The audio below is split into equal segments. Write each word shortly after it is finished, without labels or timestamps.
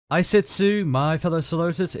Isetsu, my fellow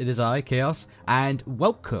Salotus, it is I, Chaos, and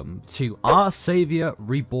welcome to Our Savior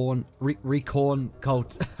Recorn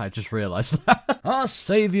Culted. I just realized that. Our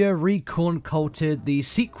Savior Recorn Culted, the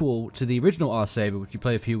sequel to the original Our Savior, which you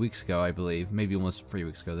played a few weeks ago, I believe. Maybe almost 3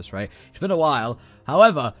 weeks ago, this right? It's been a while.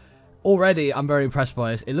 However, already I'm very impressed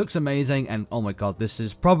by this. It looks amazing, and oh my god, this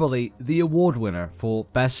is probably the award winner for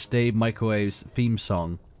Best Dave Microwaves theme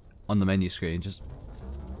song on the menu screen. Just...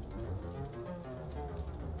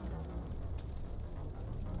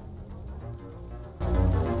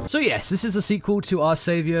 So yes, this is a sequel to Our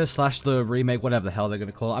Savior / the remake, whatever the hell they're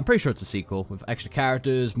going to call it. I'm pretty sure it's a sequel with extra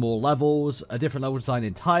characters, more levels, a different level design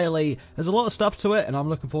entirely. There's a lot of stuff to it, and I'm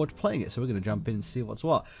looking forward to playing it. So we're going to jump in and see what's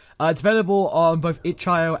what. It's available on both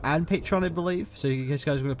itch.io and Patreon, I believe. So you guys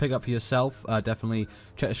are going to pick up for yourself. Definitely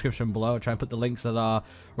check the description below. I'll try and put the links that are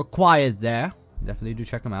required there. Definitely do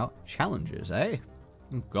check them out. Challenges, eh?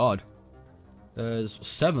 Oh god. There's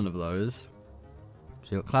 7 of those.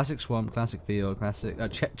 So you got Classic Swamp, Classic Field, Classic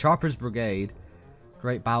Charper's Brigade,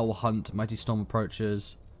 Great Battle Hunt, Mighty Storm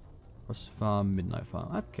Approaches, Cross Farm, Midnight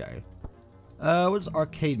Farm. Okay. What's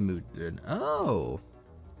Arcade Mood doing? Oh.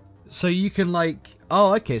 So you can like...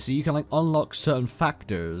 Oh, okay. So you can like unlock certain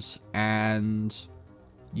factors and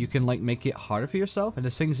you can like make it harder for yourself. And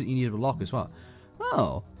there's things that you need to unlock as well.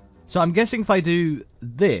 Oh. So I'm guessing if I do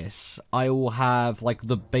this, I will have like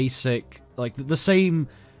the basic, like the same...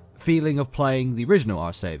 feeling of playing the original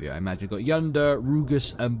Our Savior. I imagine you've got Yunder,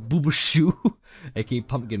 Rugus, and Bubashu, aka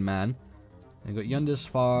Pumpkin Man. And you've got Yunder's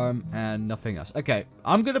Farm and nothing else. Okay,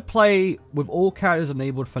 I'm going to play with all characters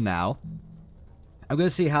enabled for now. I'm going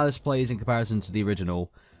to see how this plays in comparison to the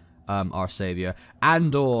original Our Savior.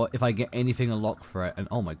 And or if I get anything unlocked for it. And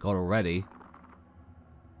oh my god, already.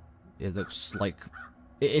 It looks like...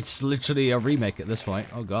 It's literally a remake at this point.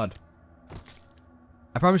 Oh god.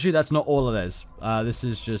 I promise you that's not all it is. This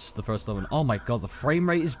is just the first level. Oh my god, the frame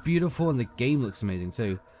rate is beautiful and the game looks amazing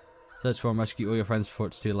too. Search for and rescue all your friends before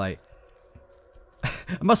it's too late.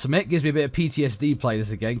 I must admit, it gives me a bit of PTSD playing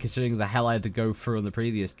this again, considering the hell I had to go through in the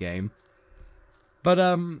previous game. But,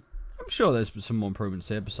 I'm sure there's some more improvements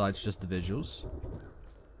here besides just the visuals.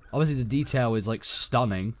 Obviously the detail is, like,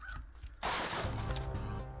 stunning.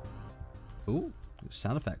 Ooh,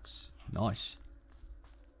 sound effects. Nice.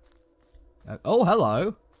 Oh,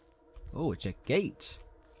 hello. Oh, it's a gate.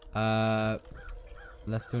 Left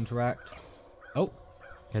to interact. Oh.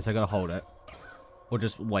 Okay, so I gotta hold it. Or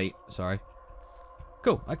just wait, sorry.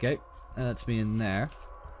 Cool, okay. That's me in there.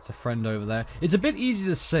 It's a friend over there. It's a bit easy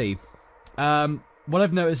to see. What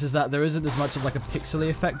I've noticed is that there isn't as much of like a pixely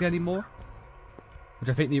effect anymore. Which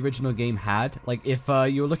I think the original game had. Like, if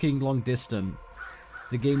you were looking long distant,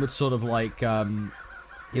 the game would sort of like,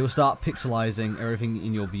 it will start pixelizing everything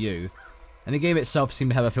in your view. And the game itself seemed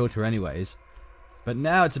to have a filter anyways. But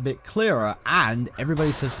now it's a bit clearer, and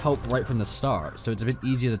everybody says help right from the start, so it's a bit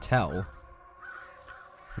easier to tell.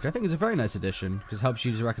 Which I think is a very nice addition, because it helps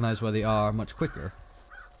you to recognize where they are much quicker.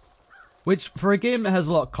 Which, for a game that has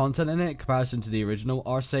a lot of content in it, in comparison to the original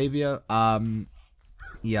Our Savior,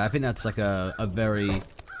 yeah, I think that's like a very...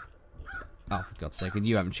 Oh, for God's sake, and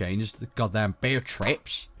you haven't changed. The goddamn bear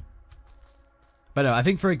traps. But no, I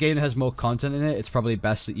think for a game that has more content in it, it's probably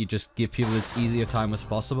best that you just give people as easy a time as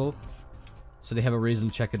possible. So they have a reason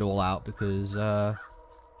to check it all out, because, you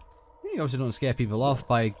obviously don't scare people off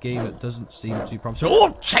by a game that doesn't seem too promising.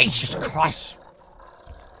 Oh, Jesus Christ!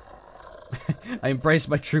 I embraced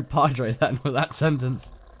my true padre then with that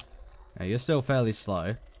sentence. Yeah, you're still fairly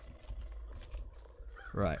slow.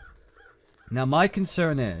 Right. Now, my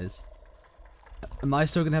concern is, am I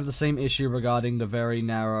still going to have the same issue regarding the very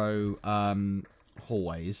narrow,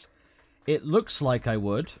 hallways? It looks like I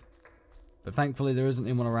would, but thankfully there isn't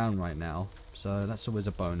anyone around right now, so that's always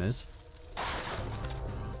a bonus.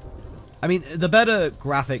 I mean, the better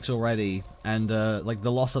graphics already, and like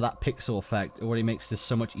the loss of that pixel effect already makes this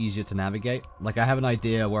so much easier to navigate. Like, I have an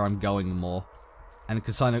idea where I'm going more, and I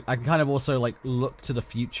can kind of also like look to the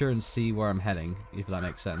future and see where I'm heading, if that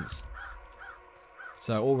makes sense.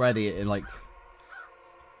 So already it like,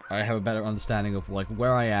 I have a better understanding of like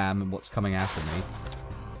where I am and what's coming after me.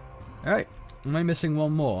 Alright, am I missing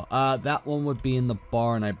one more? That one would be in the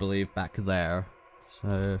barn, I believe, back there. So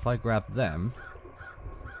if I grab them,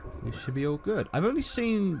 it should be all good. I've only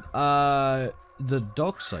seen the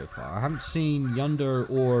dog so far. I haven't seen Yunder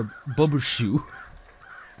or Bubashu,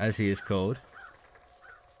 as he is called.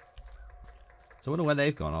 So I wonder where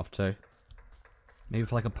they've gone off to. Maybe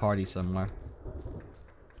for like a party somewhere.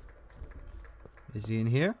 Is he in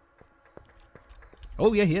here?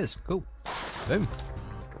 Oh, yeah, he is. Cool. Boom.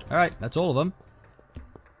 Alright, that's all of them.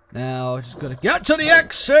 Now, just gotta get to the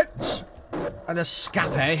exit! And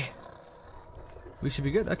escape. We should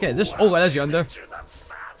be good. Okay, this. Oh, there's Yunder.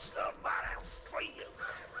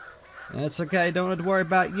 That's okay. Don't have to worry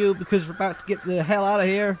about you because we're about to get the hell out of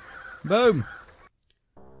here. Boom.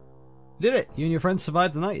 Did it. You and your friends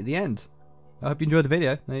survived the night at the end. I hope you enjoyed the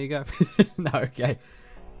video. There you go. No, okay.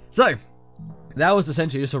 So, that was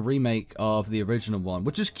essentially just a remake of the original one,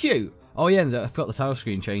 which is cute. Oh yeah, and I forgot the title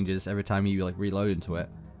screen changes every time you like reload into it.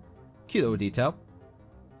 Cute little detail.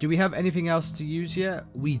 Do we have anything else to use yet?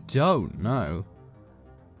 We don't, no.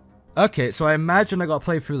 Okay, so I imagine I gotta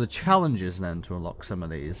play through the challenges then to unlock some of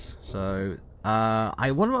these. So,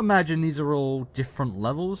 I want to imagine these are all different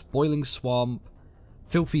levels. Boiling Swamp,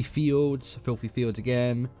 Filthy Fields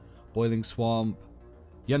again, Boiling Swamp,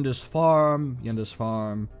 Yunder's Farm, Yunder's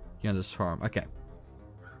Farm, Yunder's Farm. Okay.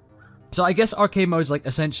 So I guess arcade mode is like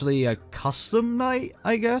essentially a custom night,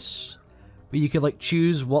 I guess? Where you could like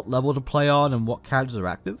choose what level to play on and what characters are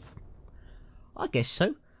active? I guess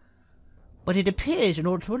so. But it appears in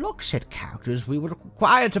order to unlock said characters, we were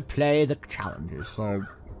required to play the challenges, so...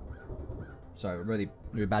 Sorry, really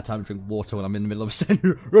bad time to drink water when I'm in the middle of a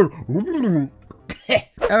sentence.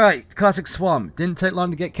 Alright, classic swamp. Didn't take long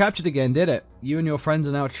to get captured again, did it? You and your friends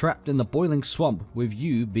are now trapped in the boiling swamp, with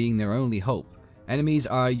you being their only hope. Enemies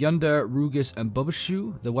are Yunder, Rugus, and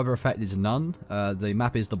Bubbleshoe. The weather effect is none. The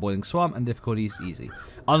map is the boiling swamp, and difficulty is easy.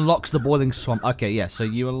 Unlocks the boiling swamp. Okay, yeah, so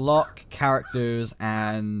you unlock characters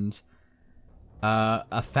and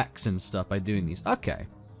effects and stuff by doing these. Okay.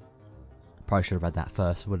 Probably should have read that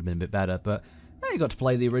first. It would have been a bit better, but yeah, you got to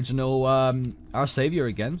play the original Our Savior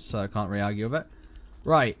again, so I can't really argue with it.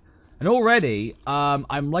 Right. And already,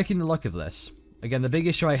 I'm liking the look of this. Again, the big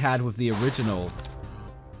issue I had with the original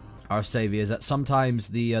Our Savior is that sometimes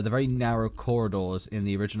the very narrow corridors in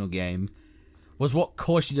the original game was what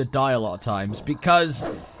caused you to die a lot of times, because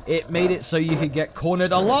it made it so you could get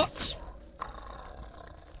cornered a lot.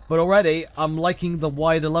 But already, I'm liking the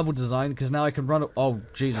wider level design, because now I can run... Oh,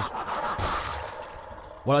 Jesus.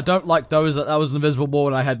 Well, I don't like those that was an invisible wall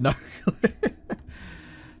and I had no...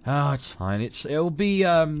 Oh, it's fine. It'll be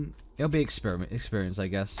experience, I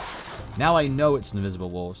guess. Now I know it's an invisible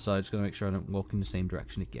wall, so I'm just going to make sure I don't walk in the same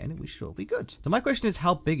direction again, and we should be good. So my question is,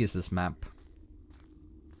 how big is this map?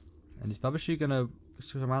 And is Bubbleshoe going to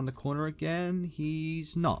swing around the corner again?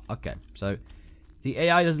 He's not. Okay, so the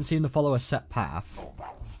AI doesn't seem to follow a set path.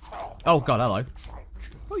 Oh, God, hello.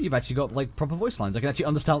 Oh, you've actually got, like, proper voice lines. I can actually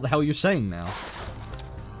understand what the hell you're saying now.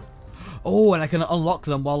 Oh, and I can unlock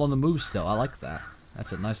them while on the move still. I like that.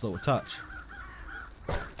 That's a nice little touch.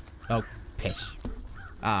 Oh, piss.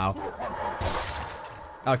 Ow.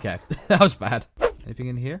 Okay, that was bad. Anything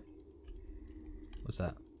in here? What's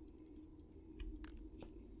that?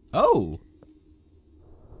 Oh!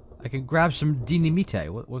 I can grab some dinamite.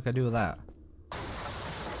 What can I do with that?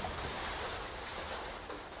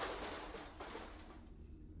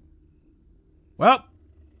 Well,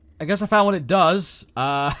 I guess I found what it does.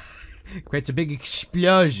 Creates a big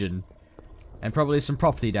explosion. And probably some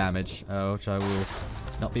property damage, which I will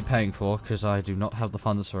not be paying for, because I do not have the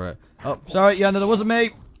funds for it. Oh, sorry, yeah, no, that wasn't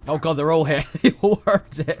me. Oh god, they're all here. They all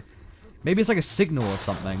heard it. Maybe it's like a signal or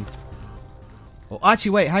something. Well,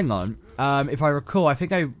 actually, wait, hang on. If I recall, I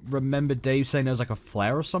think I remember Dave saying there was like a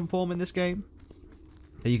flare of some form in this game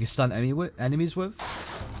that you can stun enemies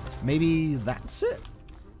with. Maybe that's it?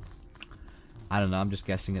 I don't know, I'm just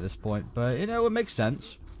guessing at this point, but, you know, it makes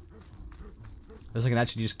sense. Because I can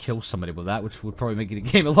actually just kill somebody with that, which would probably make the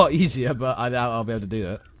game a lot easier, but I doubt I'll be able to do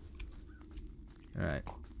that. Alright.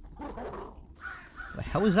 What the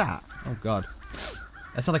hell is that? Oh god.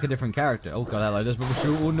 That sounds like a different character. Oh god, hello, there's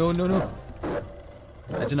Bubbleshoe. Oh no, no, no.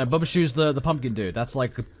 Actually, no, Bubbleshoe's the pumpkin dude. That's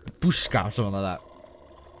like Pushka or something like that.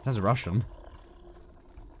 That's Russian.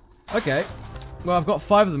 Okay. Well, I've got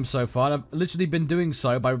 5 of them so far, and I've literally been doing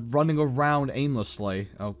so by running around aimlessly.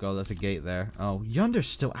 Oh god, there's a gate there. Oh, Yunder's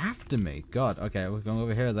still after me. God, okay, we're going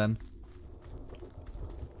over here then.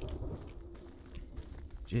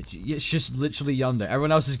 It's just literally Yunder.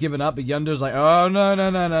 Everyone else is giving up, but Yunder's like, oh no, no,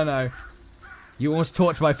 no, no, no. You almost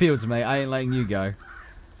torched my fields, mate. I ain't letting you go.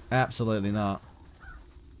 Absolutely not.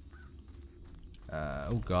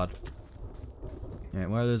 Oh god. Yeah,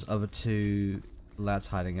 where are those other 2... lads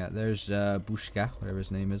hiding at? There's Bushka, whatever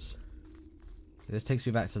his name is. This takes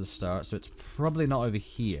me back to the start, so it's probably not over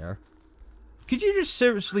here. Could you just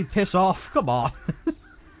seriously piss off? Come on.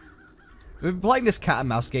 We've been playing this cat and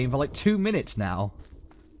mouse game for like 2 minutes now.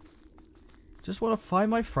 Just want to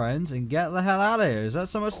find my friends and get the hell out of here. Is that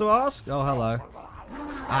so much to ask? Oh, hello.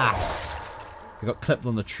 Ah. I got clipped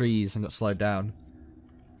on the trees and got slowed down.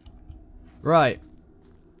 Right.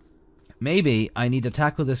 Maybe I need to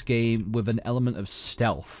tackle this game with an element of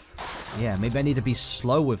stealth. Yeah, maybe I need to be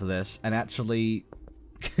slow with this and actually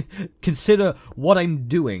consider what I'm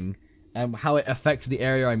doing and how it affects the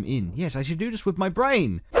area I'm in. Yes, I should do this with my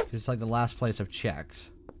brain. It's like the last place I've checked.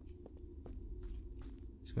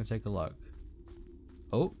 Just gonna take a look.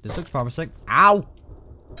 Oh, this looks promising. Ow!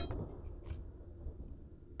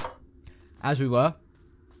 As we were.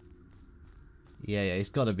 Yeah, he's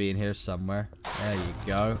got to be in here somewhere. There you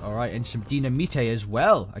go. Alright, and some dynamite as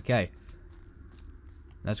well. Okay.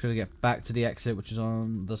 That's going to get back to the exit, which is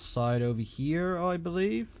on the side over here, I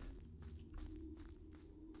believe.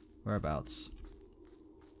 Whereabouts?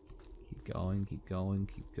 Keep going, keep going,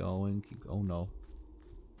 keep going, keep... Oh, no.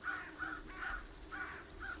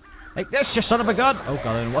 Take this, you son of a gun! Oh,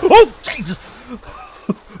 God, I didn't want... Oh, Jesus!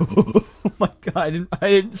 Oh, my God, I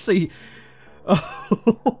didn't see...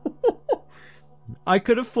 I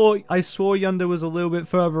could have thought, I swore Yunder was a little bit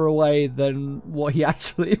further away than what he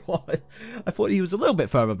actually was. I thought he was a little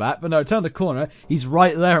bit further back, but no, turn the corner, he's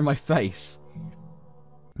right there in my face.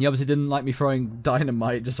 He obviously didn't like me throwing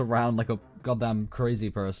dynamite just around like a goddamn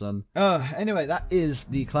crazy person. Anyway, that is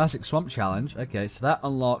the classic swamp challenge. Okay, so that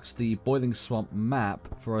unlocks the boiling swamp map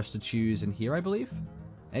for us to choose in here, I believe.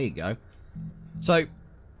 There you go. So,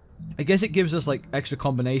 I guess it gives us like extra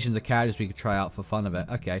combinations of characters we could try out for fun of it.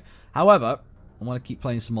 Okay. However, I want to keep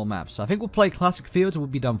playing some more maps. So I think we'll play Classic Fields and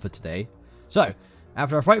we'll be done for today. So,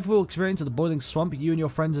 after a frightful experience of the boiling swamp, you and your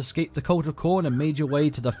friends escaped the cultural corn and made your way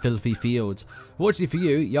to the filthy fields. Fortunately for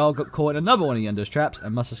you, y'all got caught in another one of Yunder's traps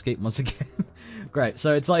and must escape once again. Great.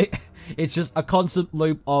 So it's like, it's just a constant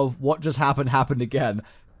loop of what just happened again.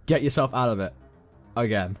 Get yourself out of it.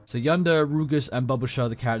 Again. So Yunder, Rugus, and Bubbleshow are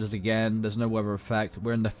the characters again. There's no weather effect.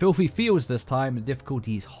 We're in the filthy fields this time. The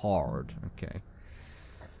difficulty is hard. Okay.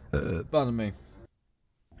 Pardon me.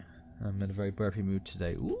 I'm in a very burpy mood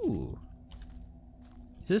today. Ooh.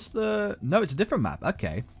 Is this the... No, it's a different map.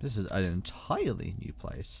 Okay. This is an entirely new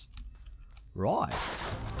place. Right.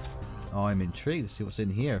 Oh, I'm intrigued to see what's in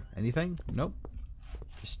here. Anything? Nope.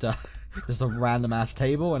 Just just a random ass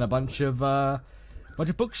table and a bunch of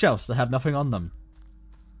bookshelves that have nothing on them.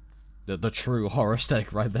 The true horror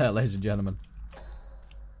aesthetic right there, ladies and gentlemen.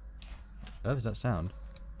 Oh, is that sound?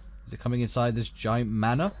 Is it coming inside this giant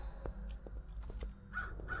manor?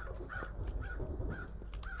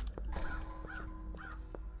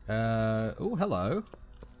 Oh, hello.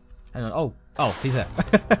 Hang on. Oh, he's there.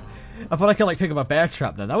 I thought I could, like, pick up a bear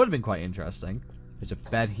trap then. That would have been quite interesting. There's a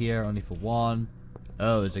bed here, only for one.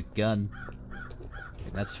 Oh, there's a gun.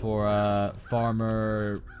 That's for,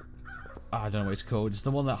 Farmer... Oh, I don't know what it's called. It's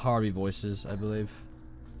the one that Harvey voices, I believe.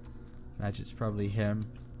 Imagine it's probably him.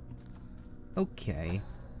 Okay.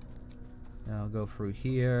 Now I'll go through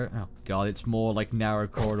here. Oh, God, it's more, like, narrow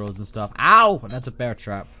corridors and stuff. Ow! And that's a bear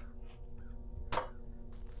trap.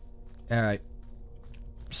 Alright.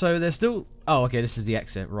 So there's still... Oh, okay, this is the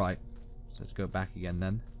exit. Right. So let's go back again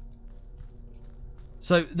then.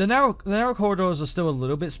 So the narrow corridors are still a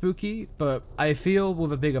little bit spooky, but I feel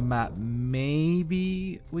with a bigger map,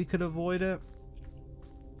 maybe we could avoid it.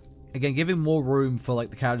 Again, giving more room for like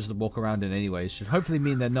the characters to walk around in anyways should hopefully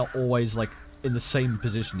mean they're not always like in the same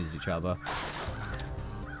position as each other.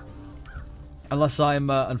 Unless I'm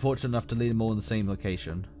unfortunate enough to lead them all in the same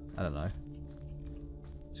location. I don't know.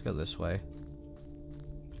 Let's go this way.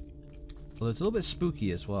 Well, it's a little bit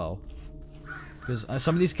spooky as well. Because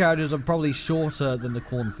some of these characters are probably shorter than the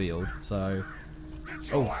cornfield, so...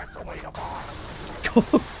 Oh.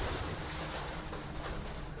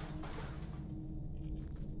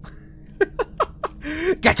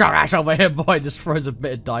 Get your ass over here, boy! Just throws a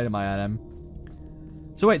bit of dynamite at him.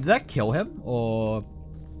 So wait, did that kill him? Or...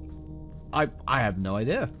 I have no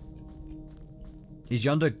idea. Is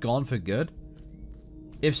Yunder gone for good?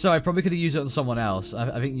 If so, I probably could have used it on someone else.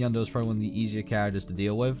 I think Yunder is probably one of the easier characters to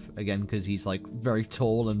deal with. Again, because he's like very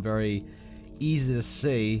tall and very easy to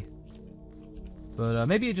see. But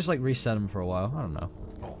maybe you just like reset him for a while. I don't know.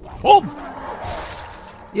 Oh!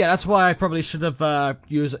 Yeah, that's why I probably should have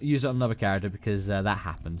used it on another character, because that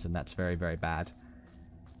happens and that's very, very bad.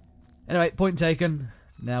 Anyway, point taken.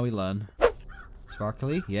 Now we learn.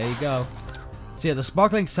 Sparkly, here you go. So yeah, the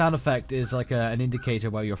sparkling sound effect is like an indicator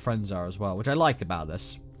where your friends are as well, which I like about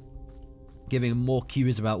this. Giving more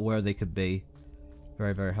cues about where they could be.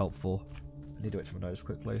 Very, very helpful. I need to itch my nose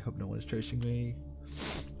quickly. Hope no one is chasing me.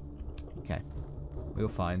 Okay. We'll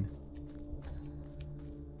find.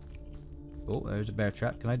 Oh, there's a bear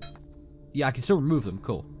trap. Can I... Yeah, I can still remove them.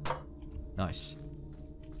 Cool. Nice.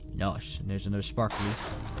 Nice. And there's another sparkly.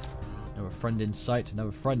 Another friend in sight.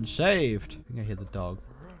 Another friend saved. I think I hear the dog.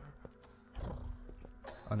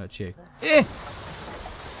 Oh no, cheer. Eh!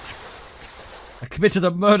 I committed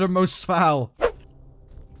a murder most foul.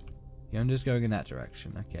 Yunder's going in that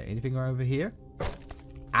direction. Okay, anything over here?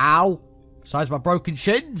 Ow! Besides my broken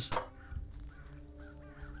shins!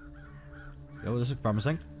 Oh, this looks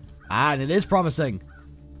promising. Ah, and it is promising!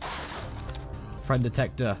 Friend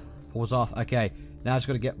detector. Pulls off. Okay, now it's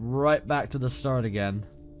got to get right back to the start again.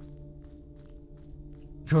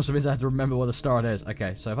 Which also means I have to remember where the start is.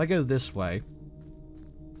 Okay, so if I go this way,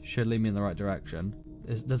 should lead me in the right direction.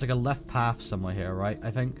 There's like a left path somewhere here, right?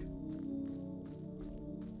 I think.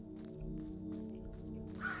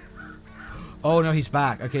 Oh no, he's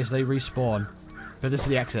back. Okay, so they respawn. But this is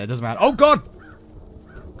the exit. It doesn't matter. Oh god!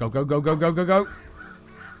 Go, go, go, go, go, go, go.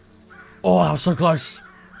 Oh, that was so close.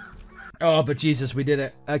 Oh, but Jesus, we did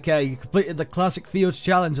it. Okay, you completed the classic fields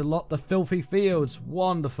challenge. Unlocked the filthy fields.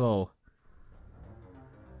 Wonderful.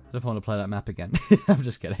 I don't want to play that map again. I'm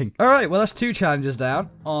just kidding. Alright, well that's 2 challenges down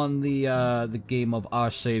on the game of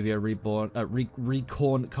Our Savior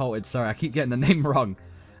Recorn Culted. Sorry, I keep getting the name wrong.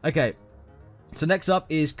 Okay, so next up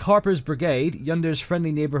is Carper's Brigade. Yunder's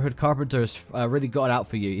friendly neighborhood carpenter's really got it out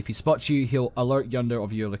for you. If he spots you, he'll alert Yunder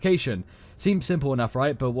of your location. Seems simple enough,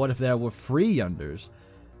 right? But what if there were 3 Yunders?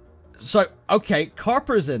 So, okay,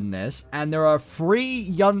 Carper's in this, and there are 3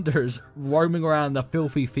 Yunders roaming around the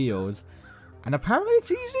filthy fields. And apparently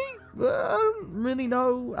it's easy? I don't really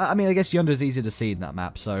know. I mean, I guess Yunder's easy to see in that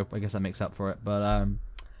map, so I guess that makes up for it. But,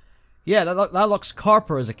 yeah, that locks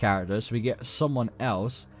Carper as a character, so we get someone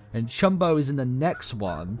else. And Chumbo is in the next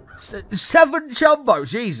one. 7 Chumbo!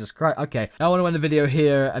 Jesus Christ. Okay, I want to end the video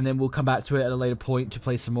here, and then we'll come back to it at a later point to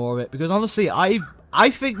play some more of it. Because honestly, I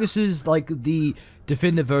think this is, like, the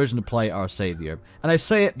definitive version to play Our Savior. And I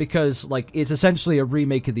say it because, like, it's essentially a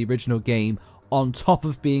remake of the original game on top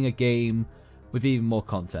of being a game with even more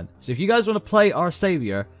content. So if you guys want to play Our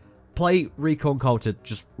Savior, play Recorn Culted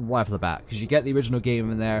just right off the bat, because you get the original game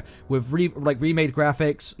in there with remade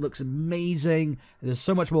graphics. Looks amazing. There's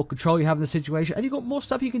so much more control you have in the situation, and you got more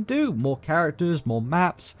stuff you can do, more characters, more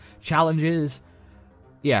maps, challenges.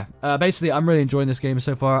 Yeah, basically I'm really enjoying this game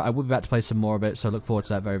so far. I will be back to play some more of it, so I look forward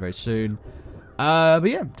to that very, very soon. But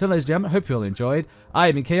yeah, till ladies and gentlemen, I hope you all enjoyed. I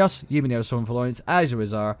am in Chaos, you've been here with someone for Lawrence, as you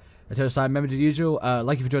always are. Until next time, remember to do the usual,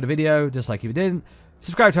 like if you enjoyed the video, dislike if you didn't,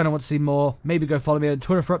 subscribe to the channel if you want to see more, maybe go follow me on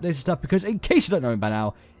Twitter for updates and stuff, because in case you don't know me by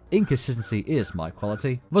now, inconsistency is my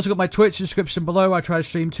quality. I've also got my Twitch description below. I try to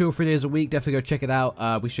stream 2 or 3 days a week. Definitely go check it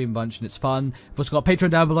out. We stream a bunch and it's fun. I've also got a Patreon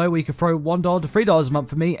down below where you can throw $1 to $3 a month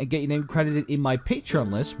for me and get your name credited in my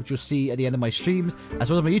Patreon list, which you'll see at the end of my streams, as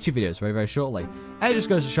well as my YouTube videos very, very shortly. And it just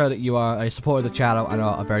goes to show that you are a supporter of the channel and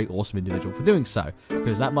are a very awesome individual for doing so,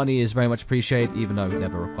 because that money is very much appreciated, even though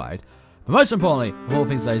never required. But most importantly, of all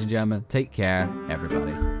things, ladies and gentlemen, take care,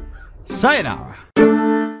 everybody. Sayonara!